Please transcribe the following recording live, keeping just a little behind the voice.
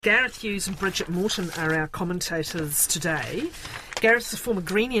Gareth, Hughes and Brigitte Morten are our commentators today. Gareth is a former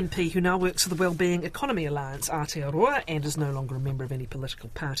Green MP who now works for the Wellbeing Economy Alliance, Aotearoa, and is no longer a member of any political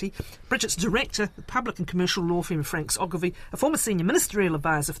party. Brigitte's director, the public and commercial law firm Franks Ogilvie, a former senior ministerial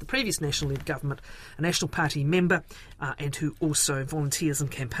advisor for the previous National-led government, a National Party member, and who also volunteers and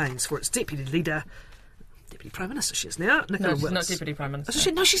campaigns for its deputy leader, Deputy Prime Minister she is now, Nicola Willis. No, she's not Deputy Prime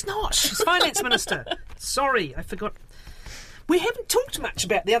Minister. No, she's not. She's Finance Minister. Sorry, I forgot. We haven't talked much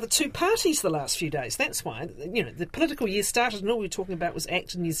about the other two parties the last few days. That's why, the political year started and all we were talking about was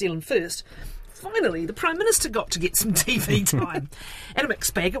ACT and New Zealand first. Finally, the Prime Minister got to get some TV time. And a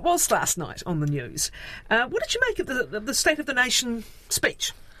mixed bag it was last night on the news. What did you make of the State of the Nation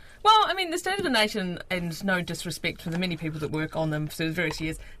speech? Well, I mean, the State of the Nation, and no disrespect for the many people that work on them for various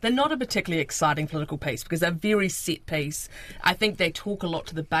years, they're not a particularly exciting political piece because they're a very set piece. I think they talk a lot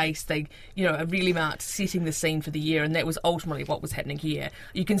to the base. They, are really about setting the scene for the year, and that was ultimately what was happening here.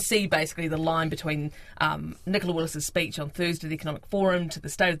 You can see basically the line between Nicola Willis's speech on Thursday, the Economic Forum, to the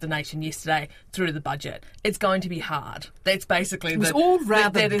State of the Nation yesterday, through to the budget. It's going to be hard. That's basically... It was all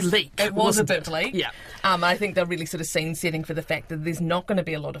rather bleak. It was a bit bleak. Yeah. I think they're really sort of scene setting for the fact that there's not going to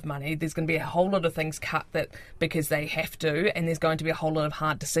be a lot of money. There's going to be a whole lot of things cut because they have to, and there's going to be a whole lot of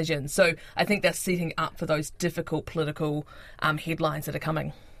hard decisions. So I think they're setting up for those difficult political headlines that are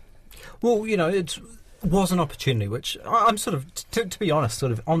coming. Well, it was an opportunity, which I'm sort of, to be honest,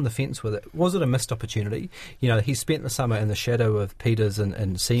 sort of on the fence with it. Was it a missed opportunity? He spent the summer in the shadow of Peters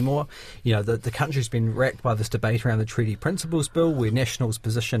and Seymour. The country's been racked by this debate around the Treaty Principles Bill, where National's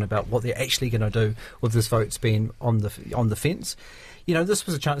position about what they're actually going to do with this vote's been on the fence. This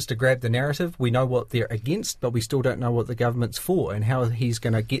was a chance to grab the narrative. We know what they're against, but we still don't know what the government's for and how he's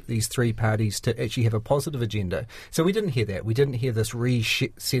going to get these three parties to actually have a positive agenda. So we didn't hear that. We didn't hear this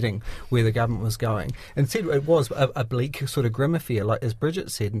resetting where the government was going. Instead, it was a bleak sort of grim affair, like as Brigitte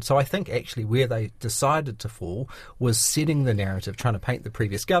said. And so I think actually where they decided to fall was setting the narrative, trying to paint the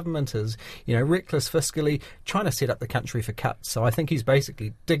previous government as, reckless fiscally, trying to set up the country for cuts. So I think he's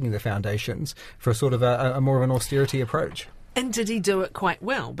basically digging the foundations for sort of a more of an austerity approach. And did he do it quite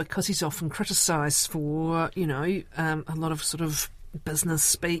well? Because he's often criticised for, a lot of sort of business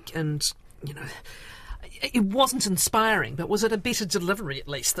speak and, it wasn't inspiring, but was it a better delivery at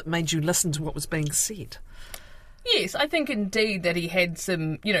least that made you listen to what was being said? Yes, I think indeed that he had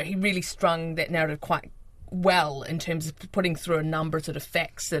some, he really strung that narrative quite well in terms of putting through a number of sort of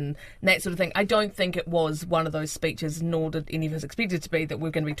facts and that sort of thing. I don't think it was one of those speeches, nor did any of us expect it to be, that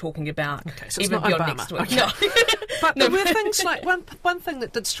we're going to be talking about so even beyond next week. Okay. No. But there were things like, one thing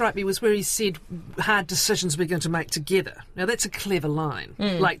that did strike me was where he said hard decisions we're going to make together. Now that's a clever line.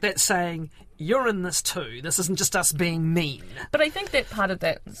 Like that's saying, you're in this too. This isn't just us being mean. But I think that part of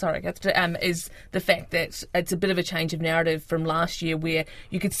that, is the fact that it's a bit of a change of narrative from last year where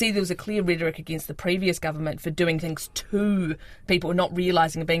you could see there was a clear rhetoric against the previous government for doing things to people, not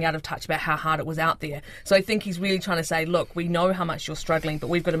realising and being out of touch about how hard it was out there. So I think he's really trying to say, look, we know how much you're struggling, but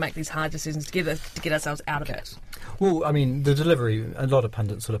we've got to make these hard decisions together to get ourselves out of it. Well, I mean, the delivery, a lot of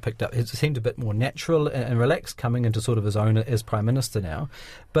pundits sort of picked up, it seemed a bit more natural and relaxed coming into sort of his own as Prime Minister now.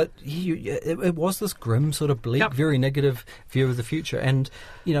 But it was this grim, sort of bleak, very negative view of the future. And,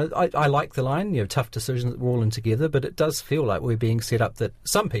 I like the line, tough decisions that we're all in together, but it does feel like we're being set up that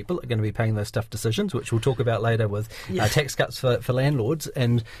some people are going to be paying those tough decisions, which we'll talk about later with tax cuts for landlords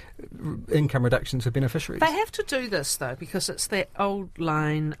and income reductions for beneficiaries. They have to do this, though, because it's that old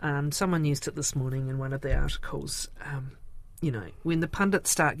line, someone used it this morning in one of the articles, when the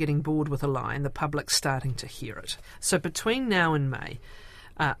pundits start getting bored with a line, the public's starting to hear it. So between now and May,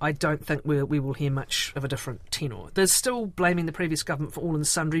 I don't think we will hear much of a different tenor. There's still blaming the previous government for all and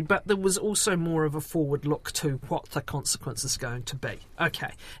sundry, but there was also more of a forward look to what the consequences are going to be.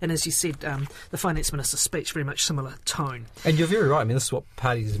 Okay, and as you said, the Finance Minister's speech, very much similar tone. And you're very right. I mean, this is what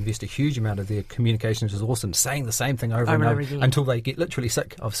parties invest a huge amount of their communications resource in, saying the same thing over and over again until they get literally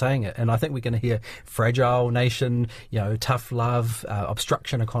sick of saying it. And I think we're going to hear fragile nation, tough love,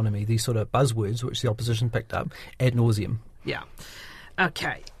 obstruction economy, these sort of buzzwords which the opposition picked up ad nauseum. Yeah.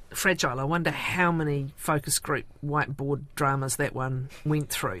 Okay, fragile. I wonder how many focus group whiteboard dramas that one went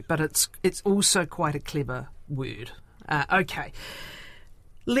through. But it's also quite a clever word. Okay,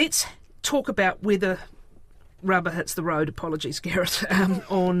 let's talk about whether rubber hits the road, apologies, Gareth,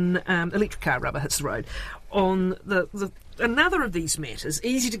 on electric car rubber hits the road, on another of these matters,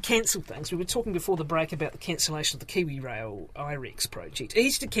 easy to cancel things. We were talking before the break about the cancellation of the Kiwi Rail IREX project.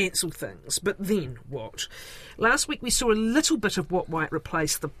 Easy to cancel things, but then what? Last week we saw a little bit of what might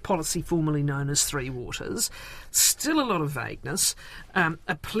replace the policy formerly known as Three Waters. Still a lot of vagueness.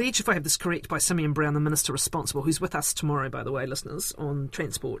 A pledge, if I have this correct, by Simeon Brown, the Minister responsible, who's with us tomorrow, by the way, listeners, on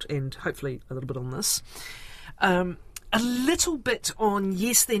transport and hopefully a little bit on this. A little bit on,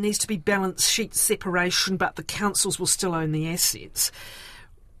 yes, there needs to be balance sheet separation, but the councils will still own the assets.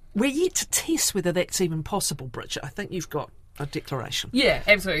 We're yet to test whether that's even possible, Bridget. I think you've got a declaration. Yeah,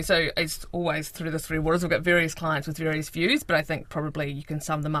 absolutely. So it's always through the Three Waters. We've got various clients with various views, but I think probably you can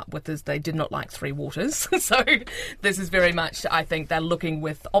sum them up with is they did not like Three Waters. So this is very much, I think they're looking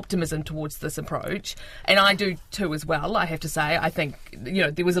with optimism towards this approach. And I do too as well, I have to say. I think,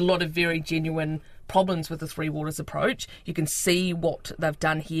 there was a lot of very genuine problems with the Three Waters approach. You can see what they've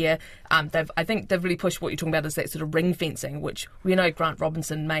done here. I think they've really pushed what you're talking about is that sort of ring fencing, which we know Grant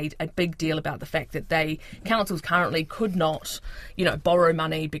Robinson made a big deal about the fact that councils currently could not, borrow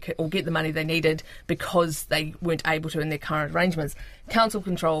money or get the money they needed because they weren't able to in their current arrangements.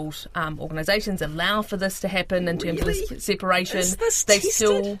 Council-controlled organisations allow for this to happen in terms of this separation. Is this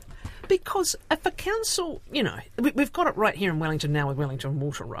tested? Because if a council, we've got it right here in Wellington now with Wellington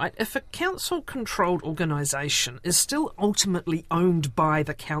Water, right? If a council-controlled organisation is still ultimately owned by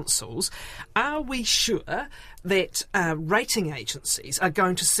the councils, are we sure that rating agencies are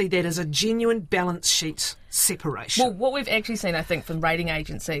going to see that as a genuine balance sheet separation? Well, what we've actually seen, I think, from rating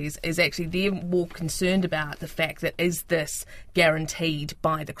agencies is actually they're more concerned about the fact that is this guaranteed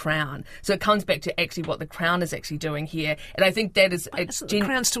by the Crown? So it comes back to actually what the Crown is actually doing here. And I think that is... Isn't the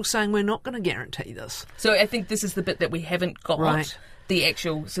Crown still saying we're not going to guarantee this? So I think this is the bit that we haven't got... Right. The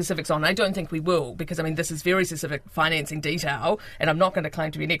actual specifics on. I don't think we will because, this is very specific financing detail and I'm not going to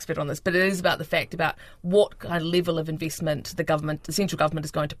claim to be an expert on this, but it is about the fact about what kind of level of investment the central government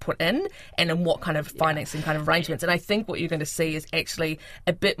is going to put in and in what kind of financing kind of arrangements. And I think what you're going to see is actually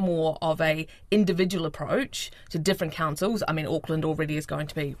a bit more of a individual approach to different councils. Auckland already is going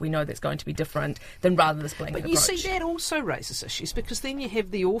to be, we know that's going to be different than rather than this blanket approach. But you see, that also raises issues because then you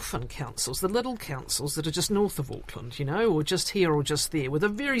have the orphan councils, the little councils that are just north of Auckland, or just here or just there with a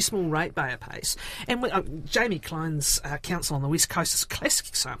very small ratepayer base. And Jamie Klein's council on the West Coast is a classic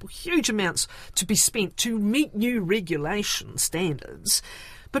example. Huge amounts to be spent to meet new regulation standards,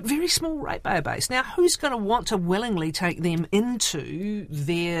 but very small ratepayer base. Now, who's going to want to willingly take them into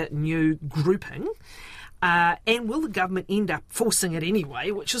their new grouping? And will the government end up forcing it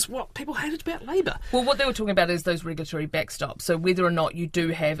anyway, which is what people hated about Labour? Well, what they were talking about is those regulatory backstops. So whether or not you do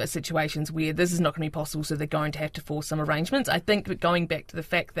have situations where this is not going to be possible, so they're going to have to force some arrangements. I think that going back to the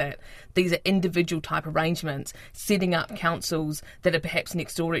fact that these are individual type arrangements, setting up councils that are perhaps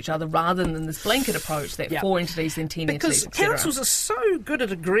next door to each other rather than this blanket approach that four entities then 10 entities, because councils are so good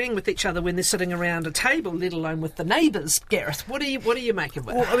at agreeing with each other when they're sitting around a table, let alone with the neighbours. Gareth, what do you make of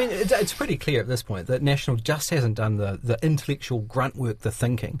it? Well, it's pretty clear at this point that National just hasn't done the intellectual grunt work, the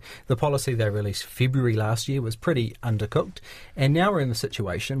thinking. The policy they released February last year was pretty undercooked, and now we're in the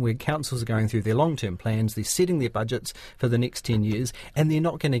situation where councils are going through their long-term plans, they're setting their budgets for the next 10 years, and they're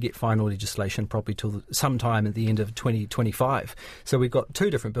not going to get final legislation probably till sometime at the end of 2025. So we've got two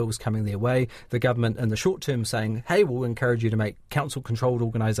different bills coming their way. The government in the short term saying, hey, we'll encourage you to make council-controlled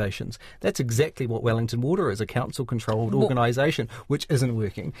organisations. That's exactly what Wellington Water is, a council-controlled organisation, which isn't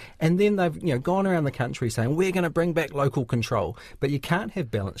working. And then they've gone around the country saying, we're going to bring back local control. But you can't have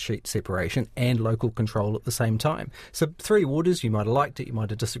balance sheet separation and local control at the same time. So Three Waters, you might have liked it, you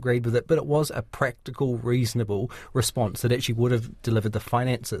might have disagreed with it, but it was a practical, reasonable response that actually would have delivered the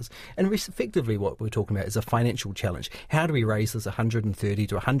finances. And effectively what we're talking about is a financial challenge. How do we raise this $130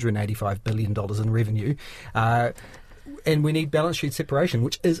 to $185 billion in revenue? And we need balance sheet separation,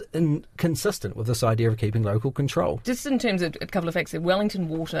 which is inconsistent with this idea of keeping local control. Just in terms of a couple of facts, Wellington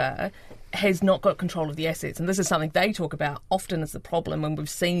Water has not got control of the assets, and this is something they talk about often as the problem, and we've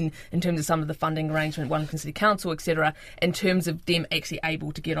seen in terms of some of the funding arrangement, Wellington City Council, etc., in terms of them actually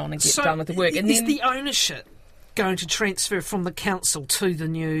able to get on and get done with the work. And is the ownership going to transfer from the council to the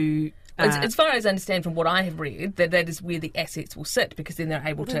new... As far as I understand from what I have read, that is where the assets will sit, because then they're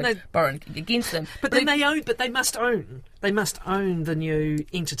able to borrow against them. But they must own. They must own the new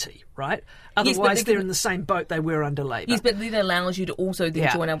entity, right? Otherwise, they're in the same boat they were under Labour. Yes, but then it allows you to also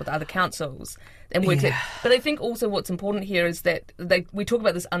then join up with other councils and work it. But I think also what's important here is that we talk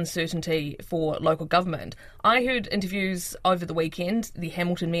about this uncertainty for local government. I heard interviews over the weekend, the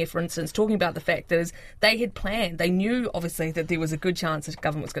Hamilton Mayor, for instance, talking about the fact that they had planned. They knew, obviously, that there was a good chance that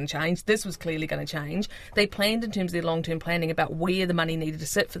government was going to change. change. This was clearly going to change. They planned in terms of their long-term planning about where the money needed to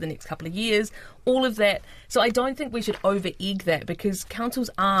sit for the next couple of years, all of that. So I don't think we should over-egg that, because councils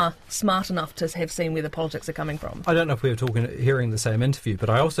are smart enough to have seen where the politics are coming from. I don't know if we were hearing the same interview, but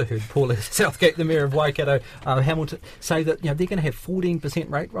I also heard Paula Southgate, the Mayor of Waikato, Hamilton, say that they're going to have 14%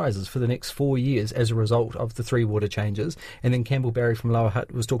 rate rises for the next 4 years as a result of the three water changes. And then Campbell Barry from Lower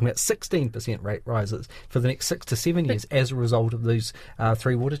Hutt was talking about 16% rate rises for the next 6 to 7 years as a result of these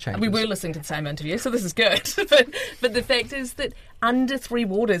three water changes. We were listening to the same interview, so this is good. but the fact is that under three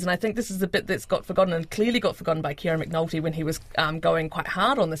waters, and I think this is the bit that's got forgotten and clearly got forgotten by Kieran McNulty when he was going quite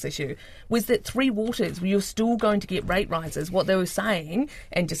hard on this issue, was that three waters, you're still going to get rate rises. What they were saying,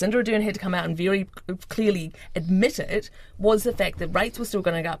 and Jacinda Ardern had to come out and very clearly admit it, was the fact that rates were still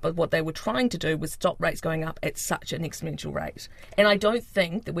going up, but what they were trying to do was stop rates going up at such an exponential rate. And I don't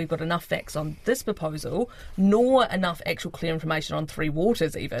think that we've got enough facts on this proposal, nor enough actual clear information on three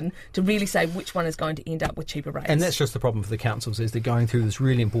waters even, to really say which one is going to end up with cheaper rates. And that's just the problem for the councils, is they're going through this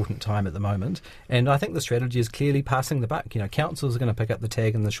really important time at the moment. And I think the strategy is clearly passing the buck. Councils are going to pick up the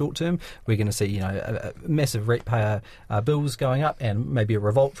tab in the short term. We're going to see, a massive ratepayer bills going up, and maybe a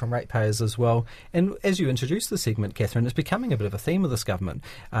revolt from ratepayers as well. And as you introduced the segment, Catherine, it's becoming a bit of a theme of this government.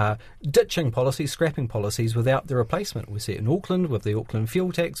 Ditching policies, scrapping policies without the replacement. We see it in Auckland with the Auckland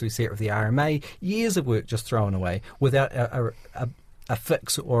fuel tax. We see it with the RMA. Years of work just thrown away without a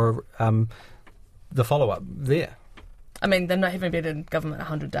fix or the follow-up there. I mean, they haven't been in government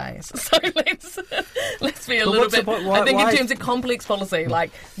 100 days, so let's be a little bit. I think in terms of complex policy, like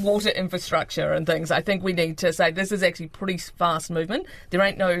water infrastructure and things, I think we need to say this is actually pretty fast movement. There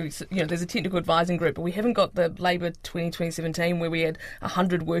ain't no, there's a technical advising group, but we haven't got the Labour 2017 where we had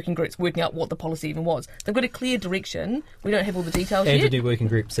 100 working groups working out what the policy even was. They've got a clear direction. We don't have all the details yet. And a new working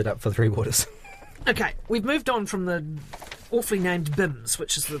group set up for Three Waters. Okay, we've moved on from the awfully named BIMS,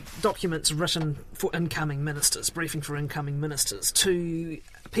 which is the documents written for incoming ministers, briefing for incoming ministers, to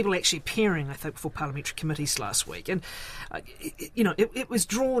people actually appearing, I think, before parliamentary committees last week. And, it was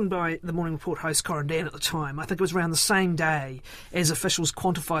drawn by the Morning Report host Corin Dan at the time. I think it was around the same day as officials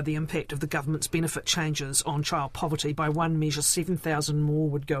quantified the impact of the government's benefit changes on child poverty. By one measure, 7,000 more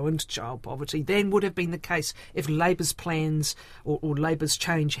would go into child poverty than would have been the case if Labour's plans or Labour's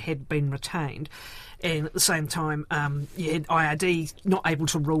change had been retained. And at the same time, you had IRD not able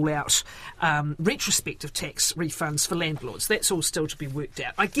to rule out retrospective tax refunds for landlords. That's all still to be worked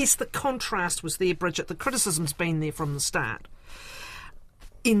out. I guess the contrast was there, Bridget. The criticism's been there from the start.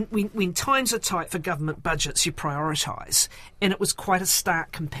 When times are tight for government budgets, you prioritise. And it was quite a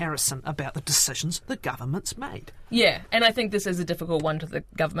stark comparison about the decisions the government's made. Yeah, and I think this is a difficult one to the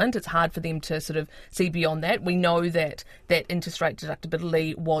government. It's hard for them to sort of see beyond that. We know that interest rate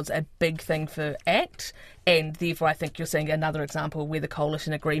deductibility was a big thing for ACT, and therefore I think you're seeing another example where the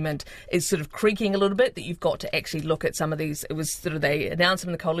coalition agreement is sort of creaking a little bit, that you've got to actually look at some of these. It was sort of, they announced them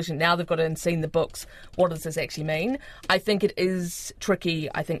in the coalition, now they've got to see in the books, what does this actually mean? I think it is tricky,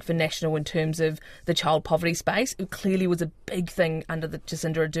 I think, for National in terms of the child poverty space. It clearly was a big thing under the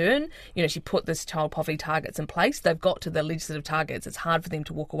Jacinda Ardern. She put this child poverty targets in place. They've got to the legislative targets. It's hard for them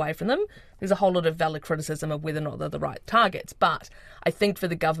to walk away from them. There's a whole lot of valid criticism of whether or not they're the right targets. But I think for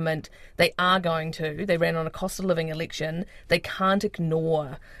the government, they ran on a cost of living election. They can't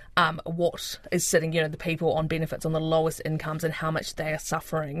ignore what is sitting, the people on benefits on the lowest incomes and how much they are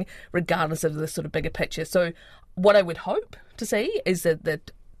suffering, regardless of the sort of bigger picture. So what I would hope to see is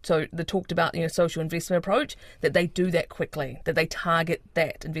that so they talked about social investment approach, that they do that quickly, that they target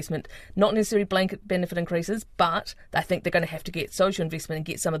that investment, not necessarily blanket benefit increases, but I think they're going to have to get social investment and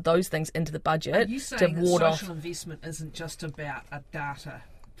get some of those things into the budget. Are you saying that social investment isn't just about a data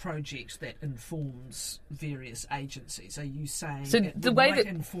project that informs various agencies? Are you saying it might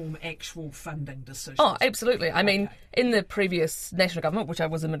inform actual funding decisions? Oh, absolutely. I mean, in the previous national government, which I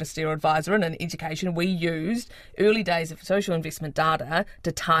was a ministerial advisor in education, we used early days of social investment data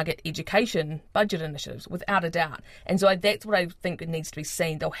to target education budget initiatives, without a doubt. And so that's what I think it needs to be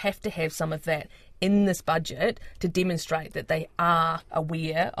seen. They'll have to have some of that in this budget to demonstrate that they are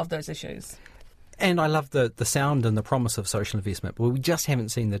aware of those issues. And I love the sound and the promise of social investment, but we just haven't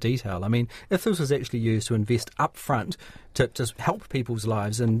seen the detail. I mean, if this was actually used to invest up front to help people's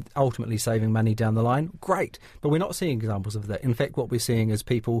lives and ultimately saving money down the line, great. But we're not seeing examples of that. In fact, what we're seeing is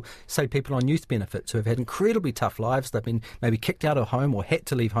people on youth benefits who have had incredibly tough lives. They've been maybe kicked out of home or had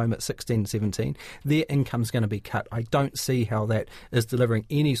to leave home at 16, 17. Their income's going to be cut. I don't see how that is delivering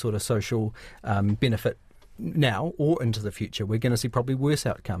any sort of social benefit now or into the future, we're going to see probably worse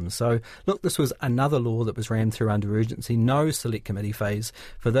outcomes. So, look, this was another law that was rammed through under urgency. No select committee phase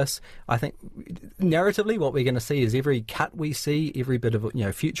for this. I think narratively what we're going to see is every cut we see, every bit of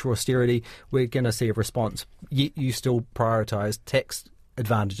future austerity, we're going to see a response. Yet you still prioritise tax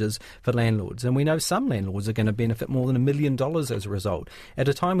advantages for landlords, and we know some landlords are going to benefit more than $1 million as a result. At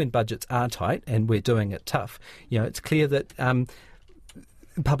a time when budgets are tight and we're doing it tough, it's clear that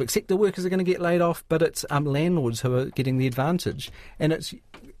public sector workers are going to get laid off, but it's landlords who are getting the advantage. And it's,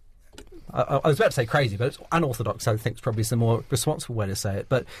 I was about to say crazy, but it's unorthodox, I think it's probably the more responsible way to say it.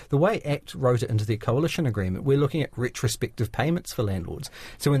 But the way ACT wrote it into their coalition agreement, we're looking at retrospective payments for landlords.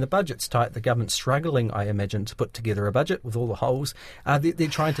 So when the budget's tight, the government's struggling, I imagine, to put together a budget with all the holes. They're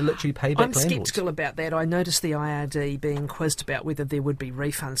trying to literally pay back landlords. I'm sceptical about that. I noticed the IRD being quizzed about whether there would be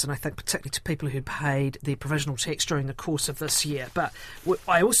refunds, and I think particularly to people who'd paid their provisional tax during the course of this year. But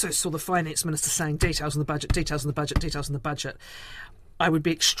I also saw the Finance Minister saying details on the budget, details on the budget, details on the budget. I would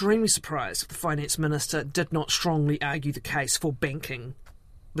be extremely surprised if the Finance Minister did not strongly argue the case for banking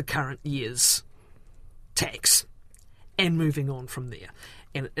the current year's tax and moving on from there.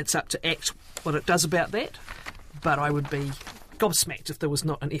 And it's up to ACT what it does about that, but I would be gobsmacked if there was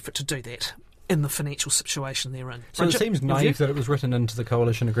not an effort to do that in the financial situation they're in. So it seems naive that it was written into the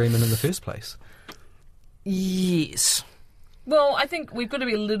coalition agreement in the first place. Yes. Well, I think we've got to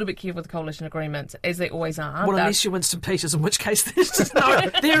be a little bit careful with coalition agreements, as they always are. Well, unless you're Winston Peters, in which case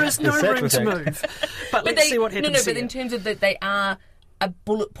there is no room to move. But let's see what happens but in terms of that, they are a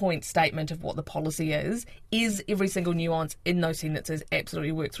bullet point statement of what the policy is every single nuance in those sentences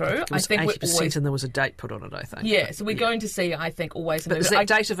absolutely worked through. I think 80% and there was a date put on it, I think. Yeah, so we're going to see, I think, always... But is that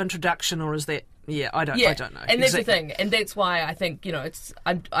date of introduction or is that... Yeah, I don't know. And that's the thing. And that's why I think, it's...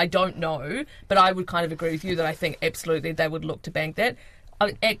 I don't know, but I would kind of agree with you that I think absolutely they would look to bank that.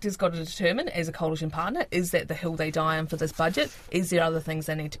 ACT has got to determine, as a coalition partner, is that the hill they die on for this budget? Is there other things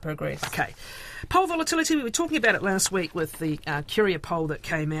they need to progress? Okay. Poll volatility, we were talking about it last week with the Curia poll that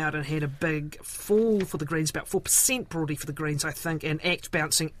came out and had a big fall for the Greens, about 4% broadly for the Greens, I think, and ACT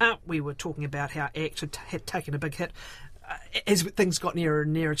bouncing up. We were talking about how ACT had taken a big hit as things got nearer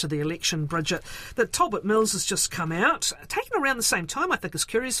and nearer to the election, Brigitte. The Talbot Mills has just come out, taken around the same time, I think, as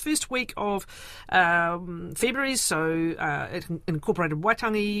Curia's first week of February, so it incorporated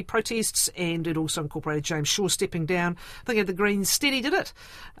Waitangi protests and it also incorporated James Shaw stepping down. I think the Greens steady did it.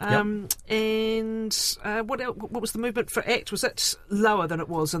 And what was the movement for ACT? Was it lower than it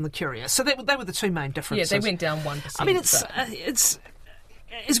was in the Curia? So they were the two main differences. Yeah, they went down 1%. I mean, it's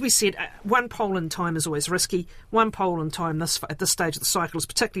as we said, one poll in time is always risky. One poll in time at this stage of the cycle is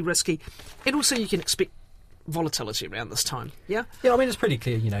particularly risky. And also you can expect volatility around this time, yeah? Yeah, I mean, it's pretty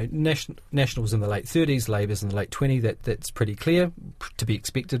clear, Nationals in the late 30s, Labour's in the late 20s, that's pretty clear, to be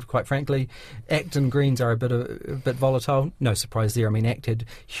expected, quite frankly. ACT and Greens are a bit volatile, no surprise there. I mean, ACT had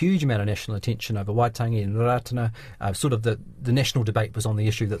huge amount of national attention over Waitangi and Ratana, sort of the national debate was on the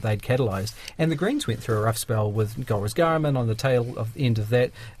issue that they'd catalysed, and the Greens went through a rough spell with Goras Garaman on the tail of the end of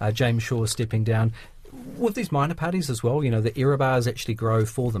that, James Shaw stepping down. With these minor parties as well, the error bars actually grow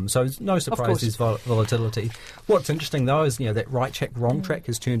for them. So it's no surprise there's volatility. What's interesting, though, is that right track, wrong track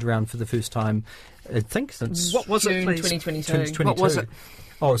has turned around for the first time, I think, since... What was June it, please? 2022. What was it?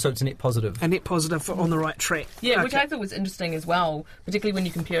 Oh, so it's a net positive. A net positive on the right track. Yeah, okay. Which I thought was interesting as well, particularly when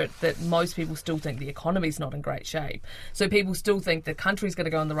you compare it that most people still think the economy's not in great shape. So people still think the country's going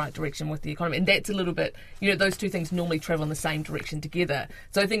to go in the right direction with the economy. And that's a little bit, those two things normally travel in the same direction together.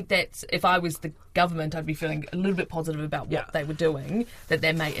 So I think that's, if I was the government, I'd be feeling a little bit positive about what they were doing, that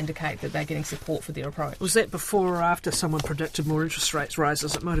may indicate that they're getting support for their approach. Was that before or after someone predicted more interest rates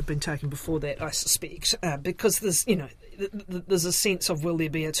rises? It might have been taken before that, I suspect, because there's, there's a sense of will there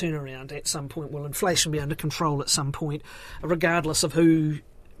be a turnaround at some point? Will inflation be under control at some point, regardless of who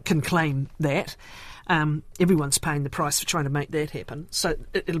can claim that? Everyone's paying the price for trying to make that happen. So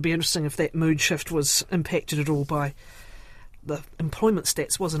it'll be interesting if that mood shift was impacted at all by the employment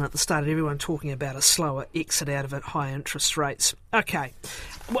stats, wasn't it, at the start of everyone talking about a slower exit out of it, high interest rates. Okay.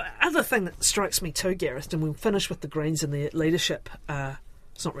 Well, other thing that strikes me too, Gareth, and we'll finish with the Greens and their leadership,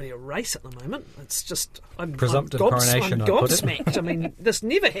 it's not really a race at the moment. It's just I'm gobsmacked. I mean, this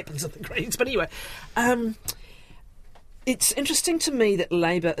never happens at the Greens. But anyway, it's interesting to me that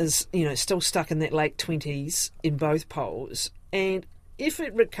Labour is, still stuck in that late 20s in both polls, and if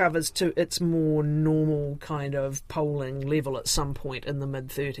it recovers to its more normal kind of polling level at some point in the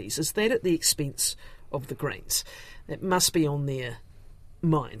mid-30s, is that at the expense of the Greens? It must be on their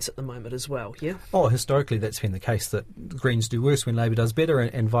minds at the moment as well, yeah? Oh, historically that's been the case, that the Greens do worse when Labour does better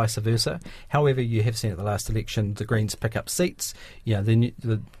and vice versa. However, you have seen at the last election the Greens pick up seats.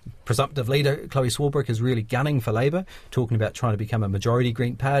 The presumptive leader, Chloe Swarbrick, is really gunning for Labour, talking about trying to become a majority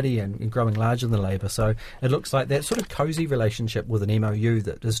Green Party and growing larger than Labour. So it looks like that sort of cosy relationship with an MOU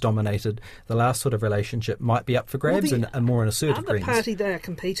that has dominated the last sort of relationship might be up for grabs, and more an assertive Greens. The party they are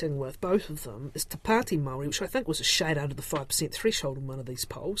competing with, both of them, is Te Pāti Māori, which I think was a shade under the 5% threshold in one of these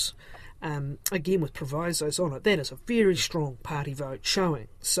polls. Again, with provisos on it, that is a very strong party vote showing.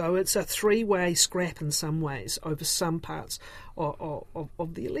 So it's a three-way scrap in some ways over some parts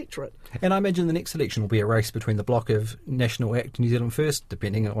of the electorate. And I imagine the next election will be a race between the bloc of National Act New Zealand First,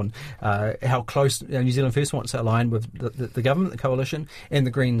 depending on how close New Zealand First wants to align with the government, the coalition, and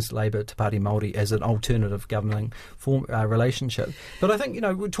the Greens, Labour, Te Pāti Māori as an alternative governing form, relationship. But I think,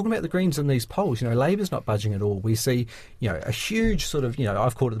 we're talking about the Greens in these polls. Labour's not budging at all. We see, a huge sort of,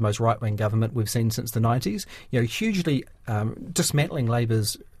 I've called it the most right-wing government we've seen since the 90s, hugely dismantling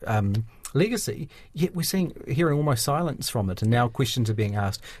Labour's legacy, yet we're hearing almost silence from it, and now questions are being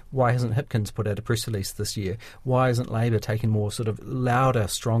asked: why hasn't Hipkins put out a press release this year? Why isn't Labour taking more sort of louder,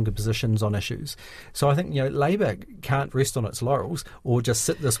 stronger positions on issues? So I think Labour can't rest on its laurels or just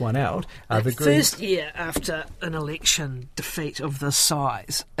sit this one out. The first year after an election defeat of this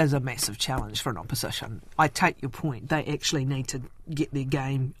size is a massive challenge for an opposition. I take your point. They actually need to get their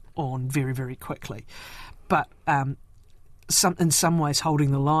game on very, very quickly. But in some ways,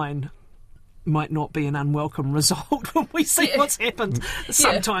 holding the line might not be an unwelcome result when we see what's happened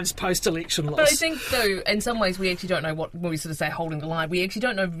sometimes post-election loss. But I think, though, in some ways we actually don't know when we sort of say holding the line, we actually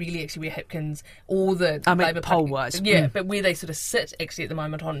don't know really where Hipkins or the Labour poll-wise. Yeah, but where they sort of sit actually at the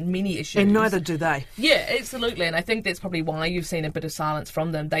moment on many issues. And neither do they. Yeah, absolutely. And I think that's probably why you've seen a bit of silence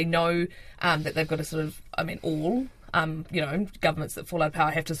from them. They know that they've got to sort of, all governments that fall out of power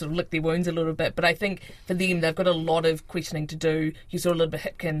have to sort of lick their wounds a little bit. But I think for them, they've got a lot of questioning to do. You saw a little bit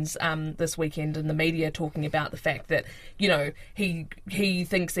of Hipkins this weekend in the media talking about the fact that, he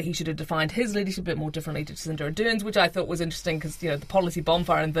thinks that he should have defined his leadership a bit more differently to Jacinda Ardern's, which I thought was interesting because, the policy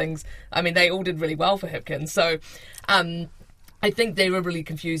bonfire and things, they all did really well for Hipkins. So I think they were really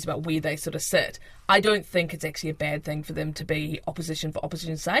confused about where they sort of sit. I don't think it's actually a bad thing for them to be opposition for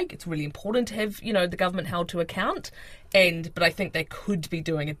opposition's sake. It's really important to have, the government held to account. But I think they could be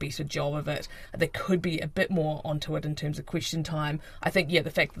doing a better job of it. They could be a bit more onto it in terms of question time. I think, the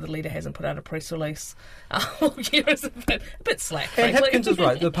fact that the leader hasn't put out a press release is a bit slack, frankly. And Hipkins is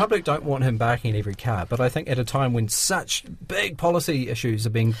right. The public don't want him barking in every car. But I think at a time when such big policy issues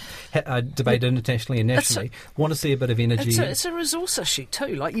are being debated internationally and nationally, want to see a bit of energy. It's a resource issue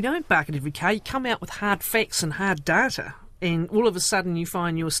too. You don't bark in every car. You come out with hard facts and hard data. And all of a sudden you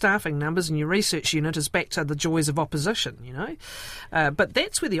find your staffing numbers and your research unit is back to the joys of opposition, But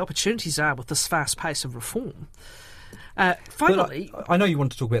that's where the opportunities are with this fast pace of reform. Finally, I know you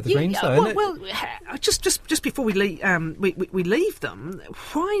want to talk about the Greens, though. Just before we leave, we leave them.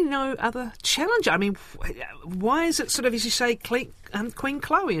 Why no other challenger? Why is it sort of, as you say, Queen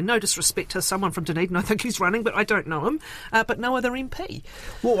Chloe? And no disrespect to someone from Dunedin, I think he's running, but I don't know him. But no other MP.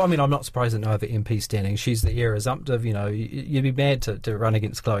 Well, I'm not surprised that no other MP standing. She's the heir assumptive. You'd be mad to run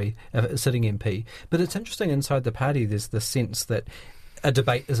against Chloe, a sitting MP. But it's interesting inside the party. There's the sense that a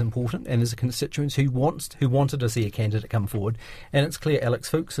debate is important, and there's a constituents who wanted to see a candidate come forward, and it's clear Alex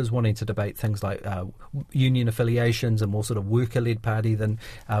Fuchs is wanting to debate things like union affiliations, a more sort of worker-led party than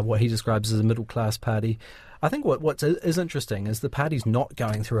what he describes as a middle-class party. I think what is interesting is the party's not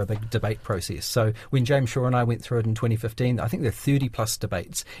going through a big debate process. So when James Shaw and I went through it in 2015, I think there are 30-plus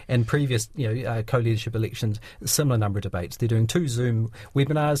debates. And previous co-leadership elections, a similar number of debates. They're doing 2 Zoom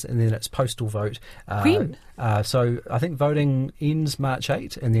webinars, and then it's postal vote. When? So I think voting ends March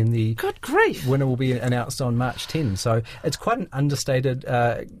 8, and then the Good grief. winner will be announced on March 10. So it's quite an understated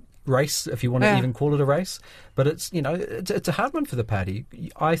race, if you want to even call it a race. But it's it's a hard one for the party.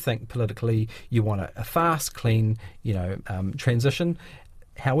 I think politically you want a fast, clean transition.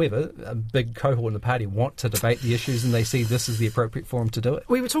 However, a big cohort in the party want to debate the issues, and they see this as the appropriate forum to do it.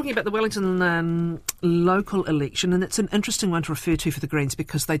 We were talking about the Wellington local election, and it's an interesting one to refer to for the Greens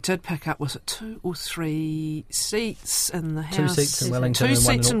because they did pick up, was it 2 or 3 seats in the House? 2 seats in Wellington, 2 and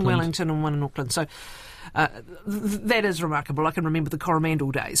one seats in in Auckland. Wellington and 1 in Auckland. So that is remarkable. I can remember the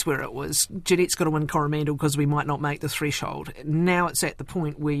Coromandel days where it was Jeanette's got to win Coromandel because we might not make the threshold. Now it's at the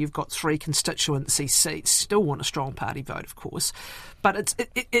point where you've got 3 constituency seats. Still want a strong party vote, of course. But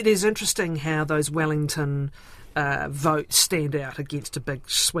it is interesting how those Wellington votes stand out against a big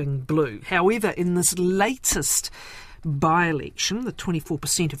swing blue. However, in this latest by-election, the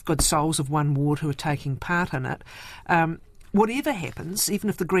 24% of good souls of one ward who are taking part in it, whatever happens, even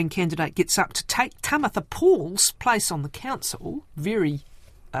if the Green candidate gets up to take Tamitha Paul's place on the council, very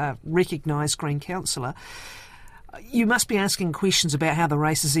recognised Green councillor, You must be asking questions about how the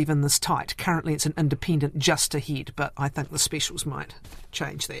race is even this tight. Currently it's an independent just ahead, but I think the specials might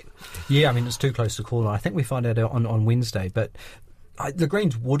change that. Yeah, I mean, it's too close to call. I think we find out on Wednesday, but the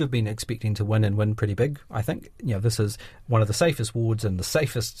Greens would have been expecting to win and win pretty big. I think this is one of the safest wards and the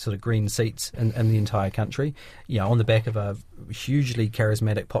safest sort of Green seats in the entire country. On the back of a hugely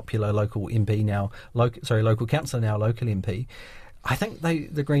charismatic, popular local MP now, local councillor now, local MP. I think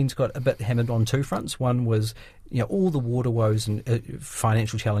the Greens got a bit hammered on two fronts. One was, all the water woes and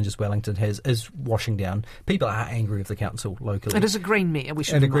financial challenges Wellington has is washing down. People are angry with the council locally. It is a Green mayor, we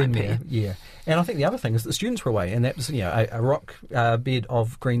should and a Green mayor, yeah. And I think the other thing is that the students were away, and that was a rock bed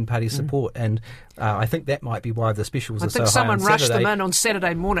of Green Party support. And I think that might be why the specials are so high on Saturday. I think someone rushed them in on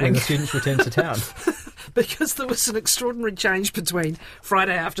Saturday morning when the students returned to town. Because there was an extraordinary change between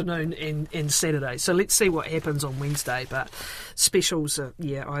Friday afternoon and Saturday. So let's see what happens on Wednesday. But specials,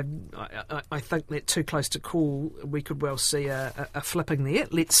 I think that too close to call. We could well see a flipping there.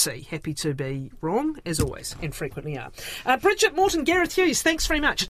 Let's see. Happy to be wrong, as always, and frequently are. Brigitte Morten, Gareth Hughes, thanks very much.